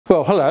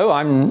Well, hello,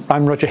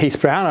 I'm Roger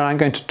Heath-Brown, and I'm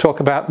going to talk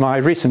about my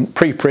recent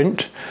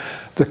preprint,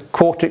 the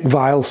quartic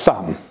Weyl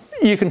sum.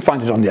 You can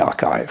find it on the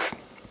archive.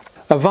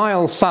 A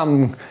Weyl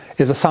sum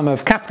is a sum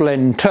of capital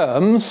N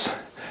terms,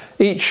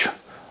 each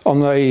on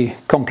the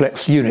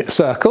complex unit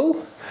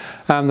circle,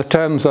 and the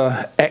terms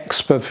are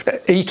x of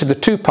e to the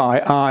 2 pi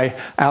I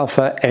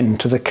alpha n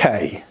to the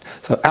k.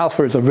 So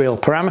alpha is a real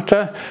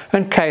parameter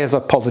and k is a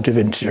positive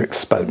integer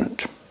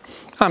exponent.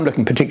 I'm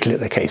looking particularly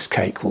at the case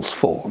k equals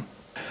 4.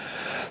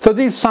 So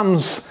these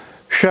sums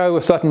show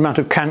a certain amount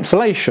of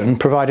cancellation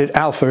provided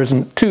alpha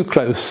isn't too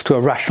close to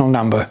a rational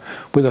number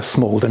with a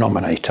small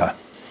denominator.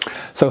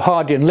 So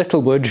Hardy and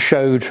Littlewood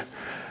showed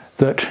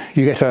that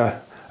you get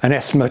an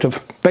estimate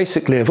of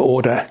basically of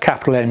order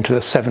capital N to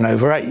the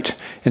 7/8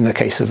 in the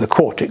case of the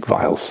quartic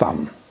Weyl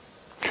sum.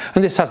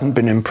 And this hasn't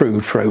been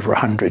improved for over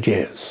 100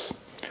 years.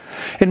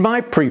 In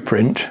my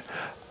preprint,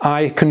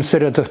 I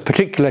consider the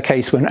particular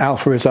case when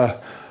alpha is a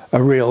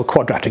real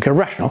quadratic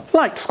irrational,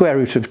 like square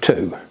root of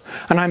 2,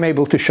 and I'm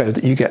able to show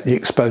that you get the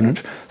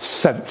exponent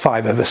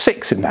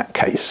 5/6 in that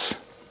case.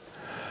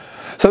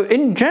 So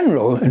in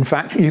general, in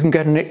fact, you can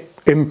get an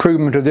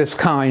improvement of this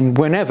kind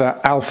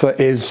whenever alpha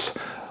is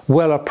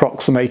well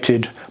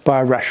approximated by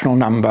a rational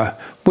number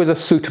with a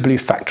suitably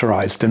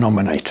factorized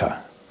denominator.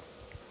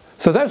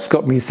 So that's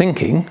got me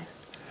thinking,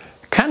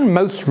 can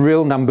most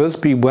real numbers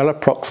be well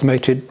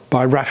approximated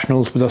by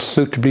rationals with a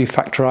suitably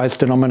factorized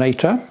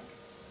denominator?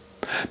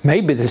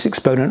 Maybe this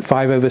exponent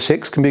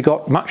 5/6 can be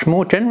got much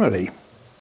more generally.